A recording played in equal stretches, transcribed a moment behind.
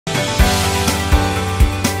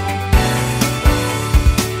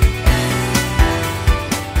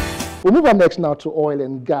We'll move on next now to oil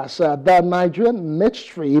and gas. The Nigerian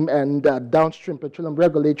Midstream and Downstream Petroleum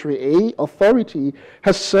Regulatory Authority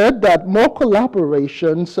has said that more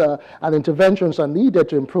collaborations and interventions are needed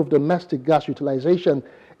to improve domestic gas utilization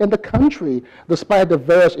in the country, despite the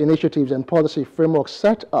various initiatives and policy frameworks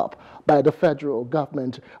set up by the federal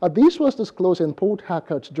government. This was disclosed in Port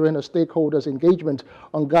Harcourt during a stakeholders' engagement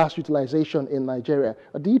on gas utilization in Nigeria.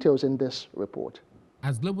 Details in this report.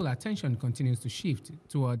 As global attention continues to shift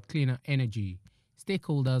toward cleaner energy,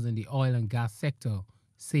 stakeholders in the oil and gas sector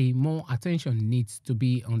say more attention needs to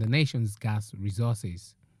be on the nation's gas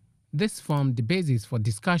resources. This formed the basis for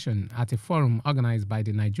discussion at a forum organized by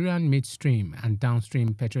the Nigerian Midstream and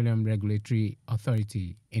Downstream Petroleum Regulatory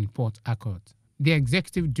Authority in Port Harcourt. The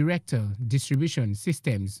Executive Director, Distribution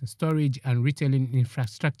Systems, Storage and Retailing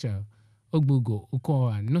Infrastructure, Ogbugo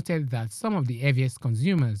Ukowa, noted that some of the heaviest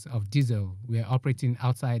consumers of diesel were operating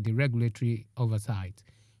outside the regulatory oversight,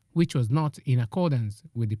 which was not in accordance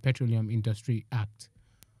with the Petroleum Industry Act.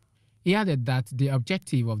 He added that the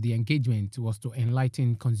objective of the engagement was to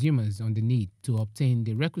enlighten consumers on the need to obtain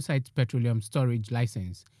the requisite petroleum storage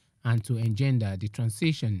license and to engender the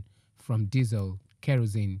transition from diesel,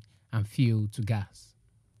 kerosene, and fuel to gas.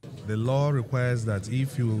 The law requires that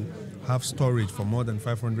if you have storage for more than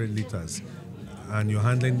 500 liters and you're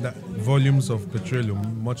handling volumes of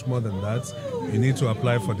petroleum much more than that, you need to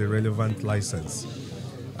apply for the relevant license.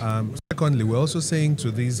 Secondly, we're also saying to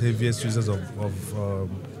these heaviest users of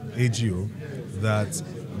AGO that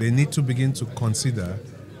they need to begin to consider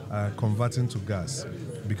converting to gas,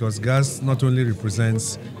 because gas not only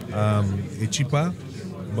represents a cheaper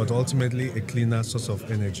but ultimately a cleaner source of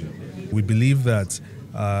energy. We believe that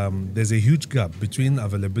there's a huge gap between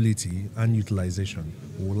availability and utilization.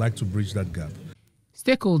 We would like to bridge that gap.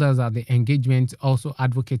 Stakeholders at the engagement also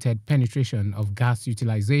advocated penetration of gas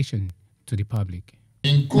utilization to the public.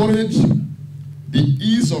 Encourage the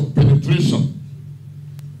ease of penetration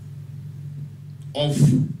of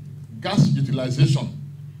gas utilization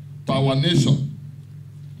to our nation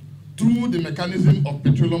through the mechanism of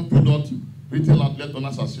Petroleum Product Retail Outlet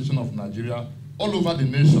Owners Association of Nigeria all over the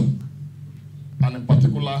nation, and in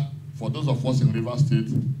particular for those of us in Rivers State,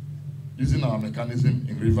 using our mechanism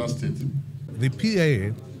in Rivers State. The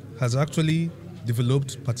PIA has actually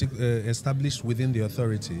developed, established within the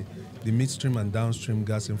authority, the Midstream and Downstream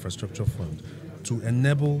Gas Infrastructure Fund to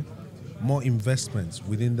enable more investments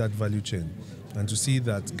within that value chain and to see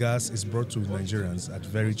that gas is brought to Nigerians at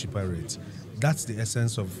very cheaper rates. That's the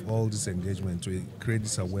essence of all this engagement, to create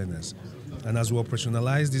this awareness. And as we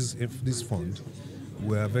operationalize this fund,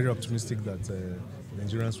 we are very optimistic that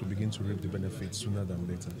Nigerians will begin to reap the benefits sooner than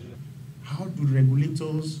later. How do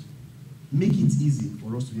regulators make it easy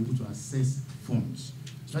for us to be able to access funds,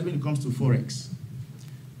 especially when it comes to Forex?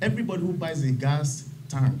 Everybody who buys a gas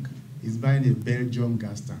tank is buying a Belgium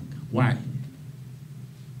gas tank. Why?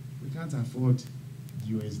 We can't afford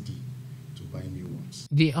USD to buy new ones.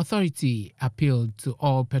 The authority appealed to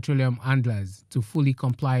all petroleum handlers to fully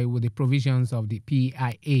comply with the provisions of the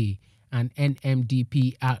PIA and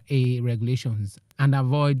NMDPRA regulations and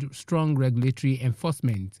avoid strong regulatory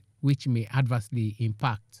enforcement which may adversely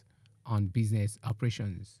impact on business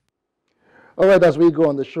operations. All right, as we go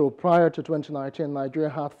on the show, prior to 2019, Nigeria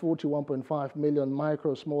had 41.5 million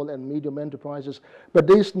micro, small, and medium enterprises, but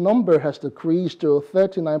this number has decreased to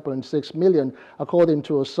 39.6 million, according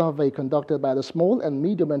to a survey conducted by the Small and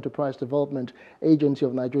Medium Enterprise Development Agency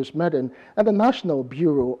of Nigeria's MEDIN and the National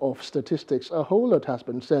Bureau of Statistics. A whole lot has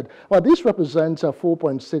been said. Well, this represents a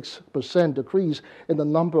 4.6% decrease in the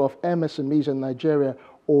number of MSMEs in Nigeria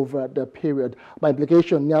over the period. By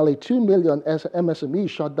implication, nearly 2 million MSMEs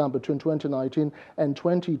shut down between 2019 and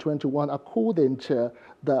 2021, according to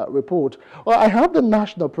the report. Well, I have the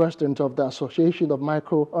national president of the Association of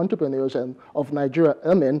Micro Entrepreneurs of Nigeria,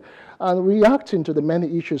 and reacting to the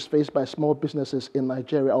many issues faced by small businesses in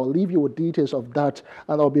Nigeria. I'll leave you with details of that,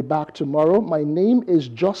 and I'll be back tomorrow. My name is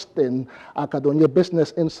Justin Akadonye.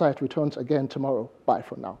 Business Insight returns again tomorrow. Bye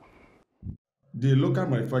for now. The local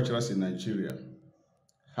manufacturers in Nigeria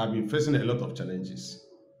have been facing a lot of challenges,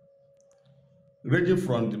 ranging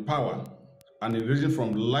from the power and ranging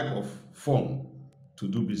from lack of funds to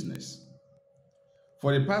do business.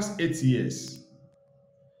 For the past 8 years,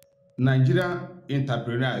 Nigerian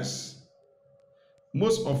entrepreneurs,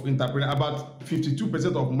 about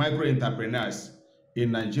 52% of micro entrepreneurs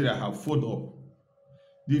in Nigeria have folded up.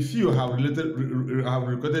 The few have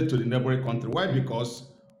relocated to the neighboring country. Why? Because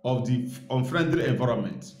of the unfriendly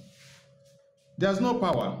environment. There's no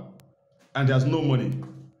power and there's no money.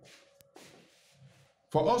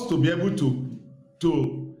 For us to be able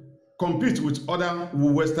to compete with other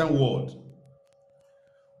Western world,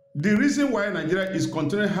 The reason why Nigeria is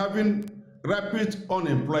continuing having rapid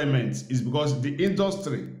unemployment is because the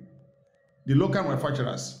industry, the local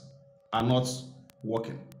manufacturers are not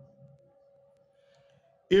working.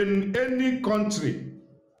 In any country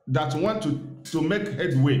that want to make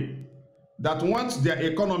headway, that wants their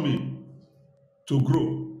economy to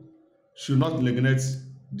grow, should not neglect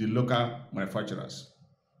the local manufacturers.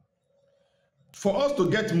 For us to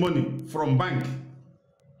get money from bank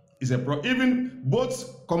is a problem. Even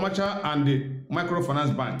both commercial and the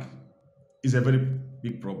microfinance bank is a very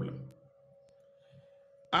big problem.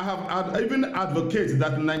 I even advocate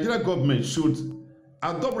that the Nigerian government should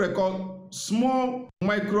adopt record small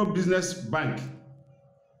micro business bank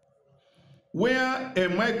where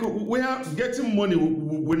getting money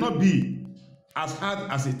will not be as hard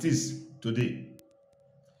as it is today.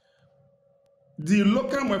 The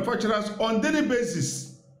local manufacturers on daily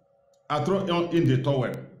basis are thrown in the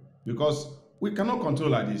towel because we cannot control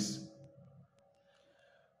like this.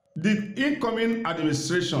 The incoming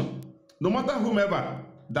administration, no matter whomever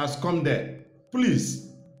that's come there,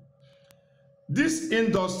 please, this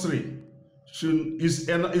industry is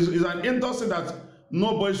an industry that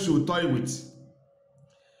nobody should toy with.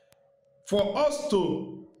 For us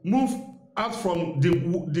to move out from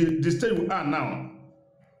the state we are now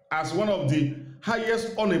as one of the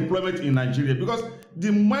highest unemployment in Nigeria, because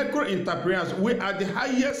the micro entrepreneurs, we are the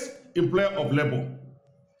highest employer of labor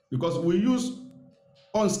because we use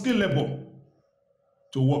unskilled labor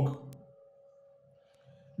to work.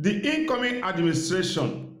 The incoming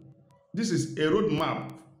administration, this is a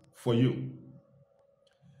roadmap for you.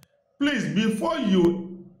 Please, before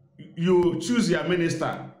you choose your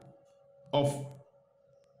minister of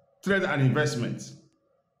trade and investment,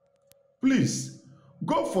 please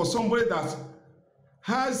go for somebody that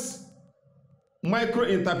has micro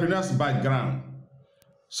entrepreneurs background.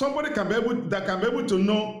 Somebody that can be able to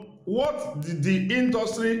know what the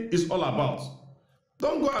industry is all about.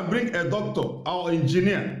 Don't go and bring a doctor or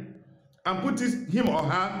engineer and put him or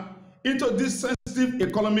her into this sensitive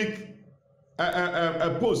economic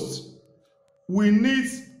post. We need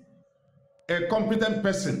a competent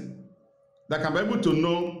person that can be able to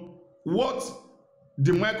know what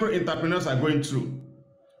the micro entrepreneurs are going through.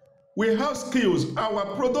 We have skills.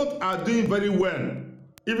 Our products are doing very well,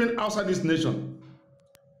 even outside this nation.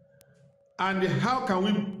 And how can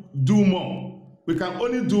we do more? We can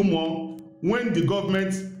only do more when the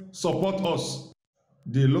government support us.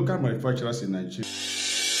 The local manufacturers in Nigeria